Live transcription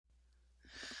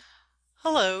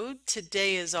Hello,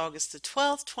 today is August the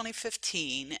 12th,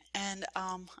 2015, and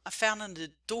I found an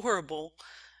adorable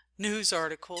news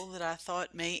article that I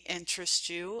thought may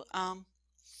interest you.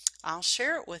 I'll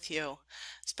share it with you.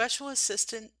 Special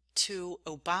Assistant to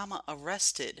Obama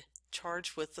arrested,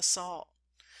 charged with assault.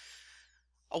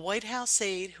 A White House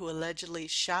aide who allegedly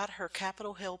shot her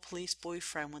Capitol Hill police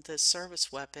boyfriend with a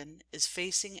service weapon is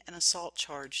facing an assault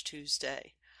charge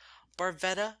Tuesday.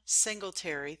 Barvetta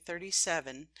Singletary,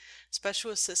 37, Special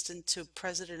Assistant to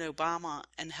President Obama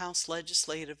and House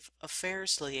Legislative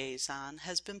Affairs Liaison,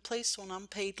 has been placed on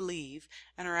unpaid leave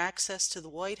and her access to the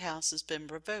White House has been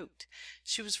revoked.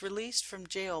 She was released from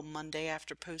jail Monday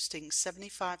after posting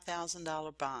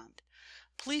 $75,000 bond.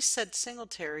 Police said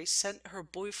Singletary sent her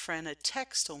boyfriend a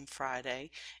text on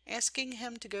Friday asking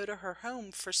him to go to her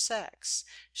home for sex.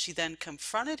 She then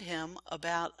confronted him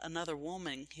about another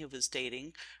woman he was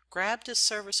dating, grabbed a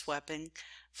service weapon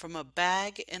from a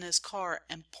bag in his car,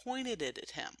 and pointed it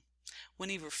at him. When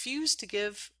he refused to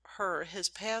give her his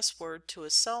password to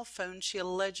a cell phone, she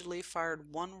allegedly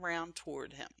fired one round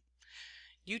toward him.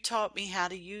 "You taught me how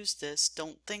to use this.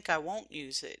 Don't think I won't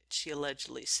use it," she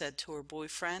allegedly said to her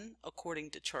boyfriend,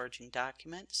 according to charging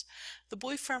documents. The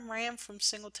boyfriend ran from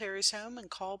Singletary's home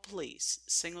and called police.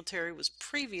 Singletary was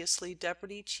previously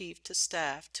Deputy Chief to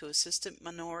Staff to Assistant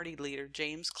Minority Leader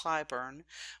James Clyburn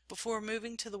before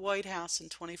moving to the White House in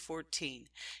 2014.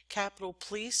 Capitol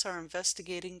Police are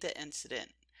investigating the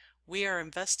incident. "We are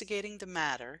investigating the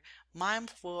matter,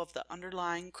 mindful of the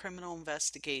underlying criminal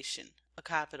investigation," a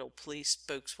Capitol Police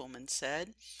spokeswoman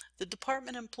said. "The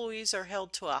department employees are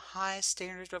held to a high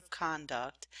standard of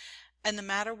conduct, and the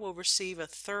matter will receive a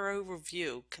thorough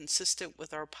review consistent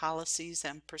with our policies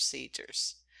and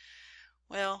procedures."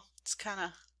 Well, it's kind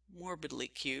of morbidly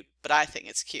cute, but I think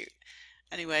it's cute.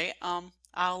 Anyway,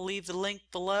 I'll leave the link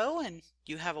below, and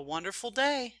you have a wonderful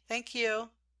day. Thank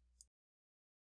you.